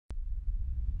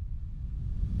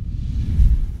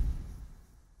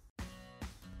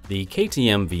The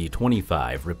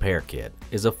KTMV25 repair kit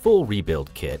is a full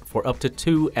rebuild kit for up to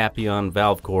 2 Appion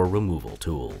valve core removal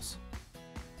tools.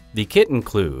 The kit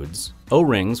includes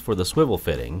O-rings for the swivel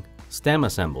fitting, stem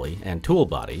assembly and tool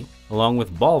body, along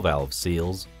with ball valve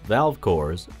seals, valve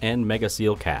cores, and mega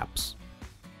seal caps.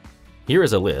 Here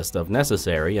is a list of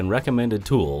necessary and recommended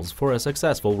tools for a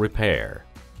successful repair.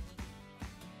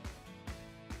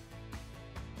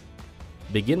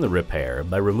 Begin the repair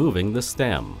by removing the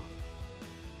stem.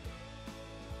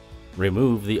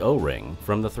 Remove the O-ring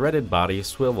from the threaded body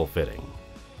swivel fitting.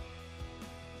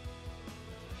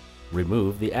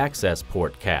 Remove the access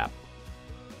port cap.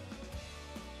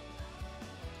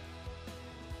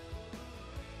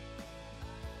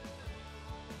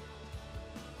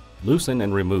 Loosen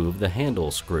and remove the handle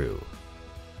screw.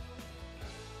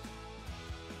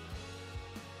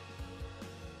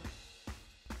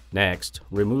 Next,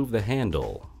 remove the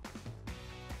handle.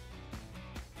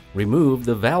 Remove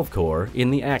the valve core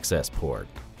in the access port.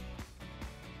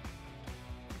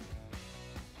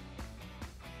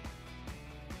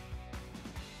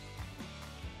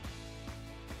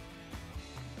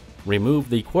 Remove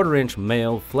the 1/4-inch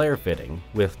male flare fitting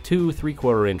with 2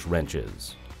 3/4-inch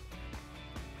wrenches.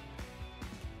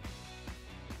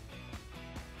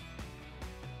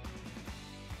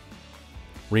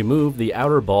 Remove the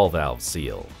outer ball valve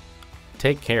seal.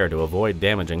 Take care to avoid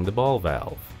damaging the ball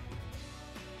valve.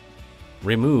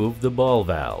 Remove the ball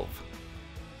valve.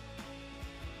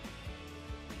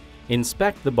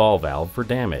 Inspect the ball valve for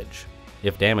damage.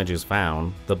 If damage is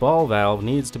found, the ball valve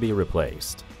needs to be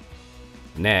replaced.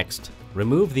 Next,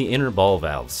 remove the inner ball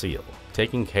valve seal,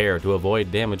 taking care to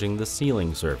avoid damaging the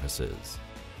sealing surfaces.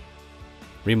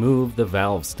 Remove the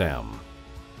valve stem.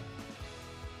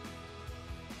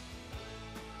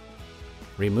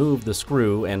 Remove the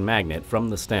screw and magnet from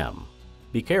the stem.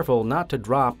 Be careful not to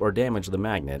drop or damage the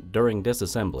magnet during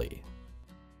disassembly.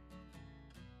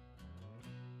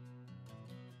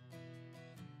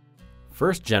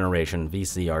 First generation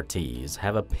VCRTs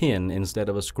have a pin instead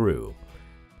of a screw.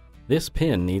 This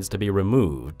pin needs to be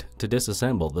removed to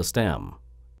disassemble the stem.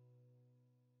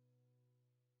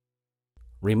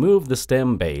 Remove the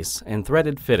stem base and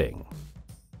threaded fitting.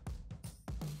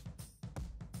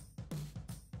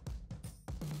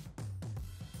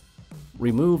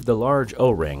 Remove the large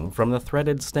O-ring from the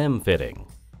threaded stem fitting.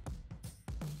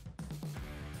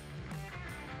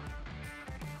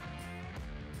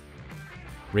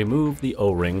 Remove the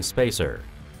O-ring spacer.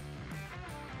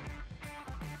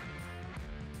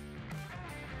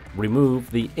 Remove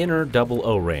the inner double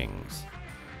O-rings.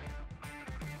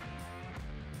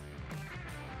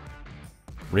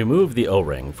 Remove the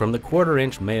O-ring from the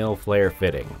 1/4-inch male flare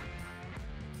fitting.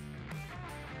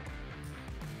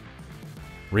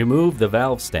 Remove the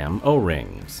valve stem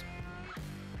O-rings.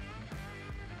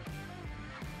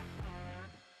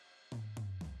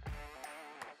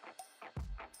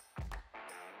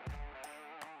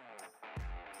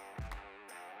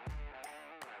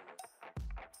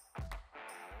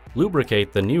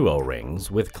 Lubricate the new O-rings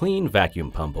with clean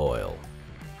vacuum pump oil.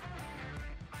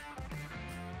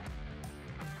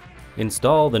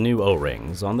 Install the new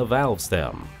O-rings on the valve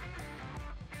stem.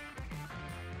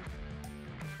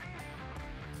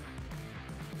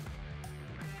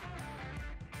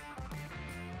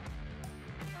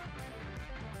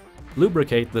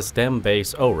 Lubricate the stem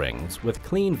base O-rings with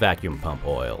clean vacuum pump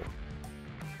oil.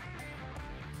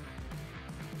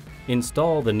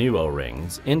 Install the new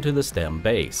O-rings into the stem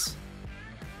base.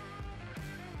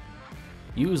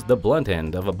 Use the blunt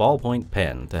end of a ballpoint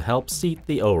pen to help seat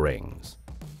the O-rings.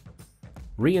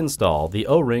 Reinstall the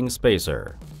O-ring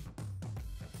spacer.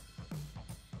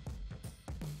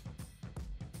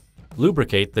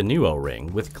 Lubricate the new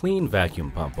O-ring with clean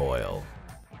vacuum pump oil.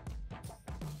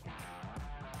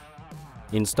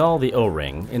 Install the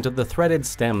O-ring into the threaded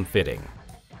stem fitting.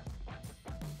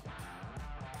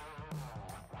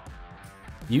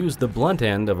 Use the blunt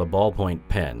end of a ballpoint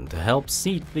pen to help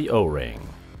seat the O-ring.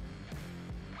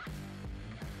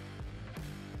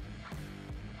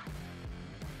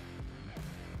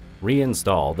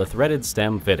 Reinstall the threaded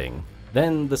stem fitting,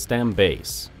 then the stem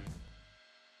base.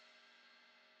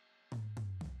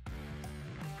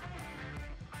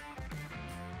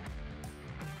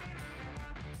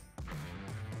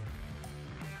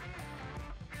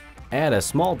 Add a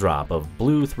small drop of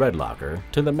blue thread locker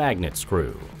to the magnet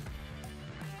screw.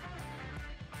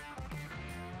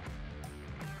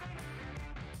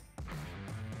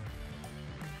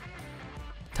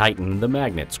 Tighten the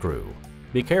magnet screw.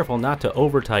 Be careful not to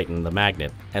over-tighten the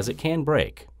magnet as it can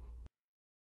break.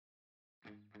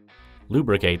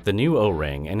 Lubricate the new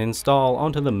O-ring and install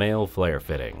onto the male flare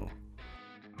fitting.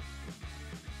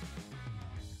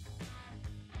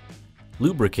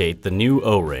 Lubricate the new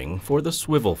O-ring for the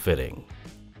swivel fitting.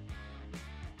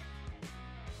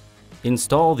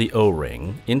 Install the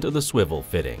O-ring into the swivel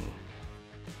fitting.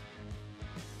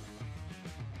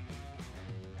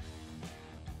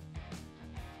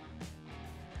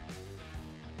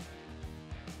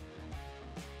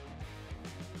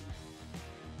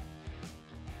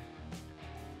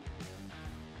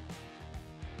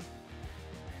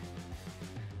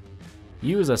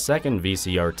 Use a second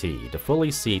VCRT to fully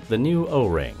seat the new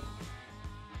O-ring.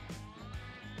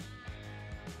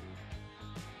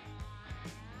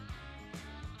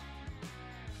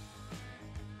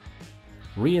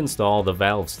 Reinstall the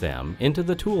valve stem into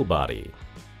the tool body.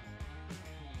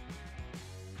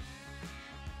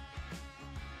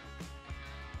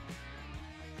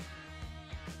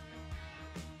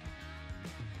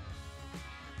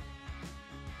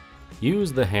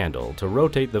 Use the handle to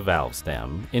rotate the valve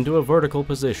stem into a vertical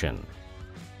position.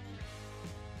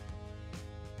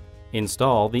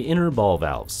 Install the inner ball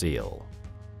valve seal.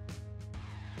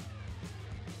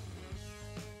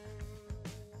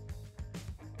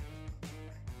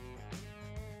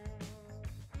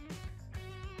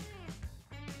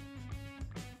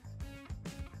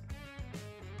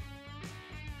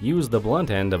 Use the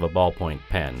blunt end of a ballpoint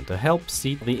pen to help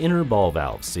seat the inner ball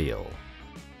valve seal.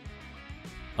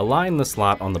 Align the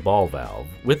slot on the ball valve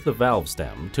with the valve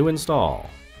stem to install.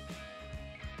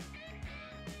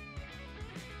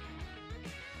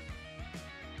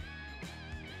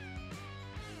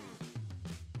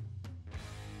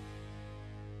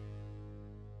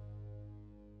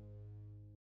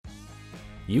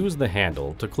 Use the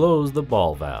handle to close the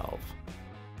ball valve.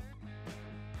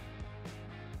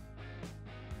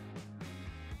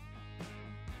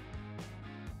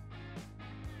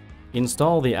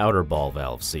 Install the outer ball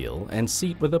valve seal and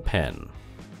seat with a pen.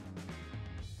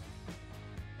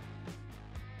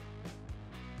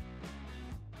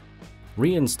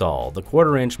 Reinstall the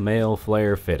 1/4-inch male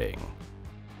flare fitting.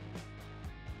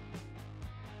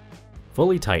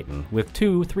 Fully tighten with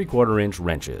 2 3/4-inch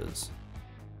wrenches.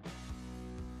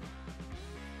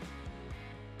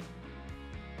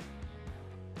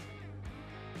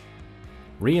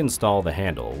 Reinstall the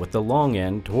handle with the long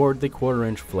end toward the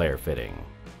 1/4-inch flare fitting.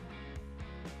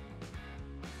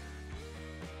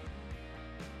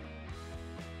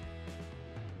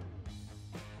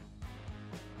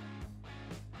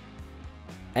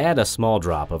 Add a small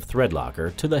drop of thread locker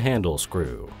to the handle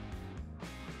screw.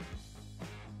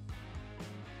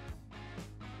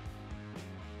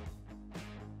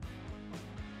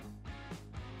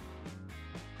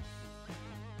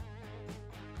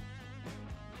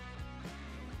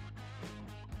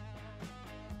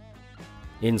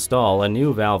 Install a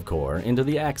new valve core into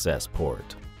the access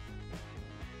port.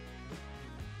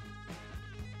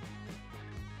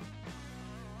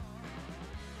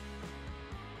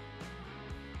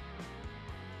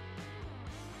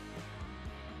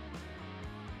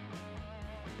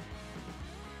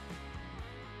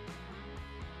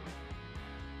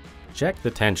 Check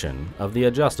the tension of the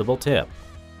adjustable tip.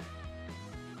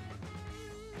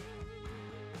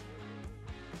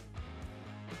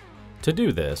 To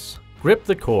do this, grip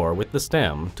the core with the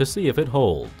stem to see if it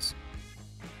holds.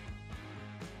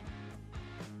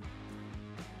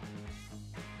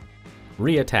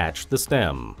 Reattach the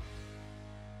stem.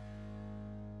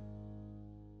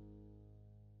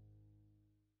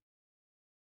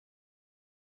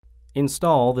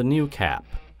 Install the new cap.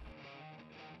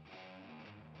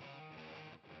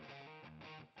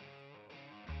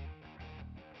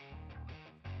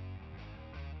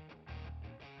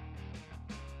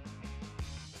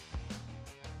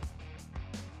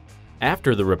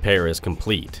 After the repair is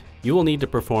complete, you will need to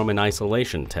perform an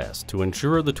isolation test to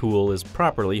ensure the tool is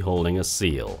properly holding a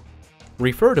seal.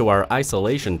 Refer to our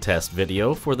isolation test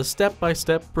video for the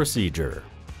step-by-step procedure.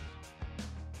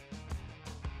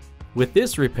 With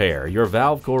this repair, your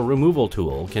valve core removal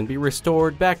tool can be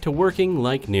restored back to working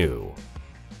like new.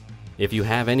 If you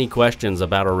have any questions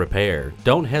about a repair,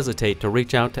 don't hesitate to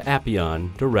reach out to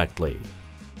Appion directly.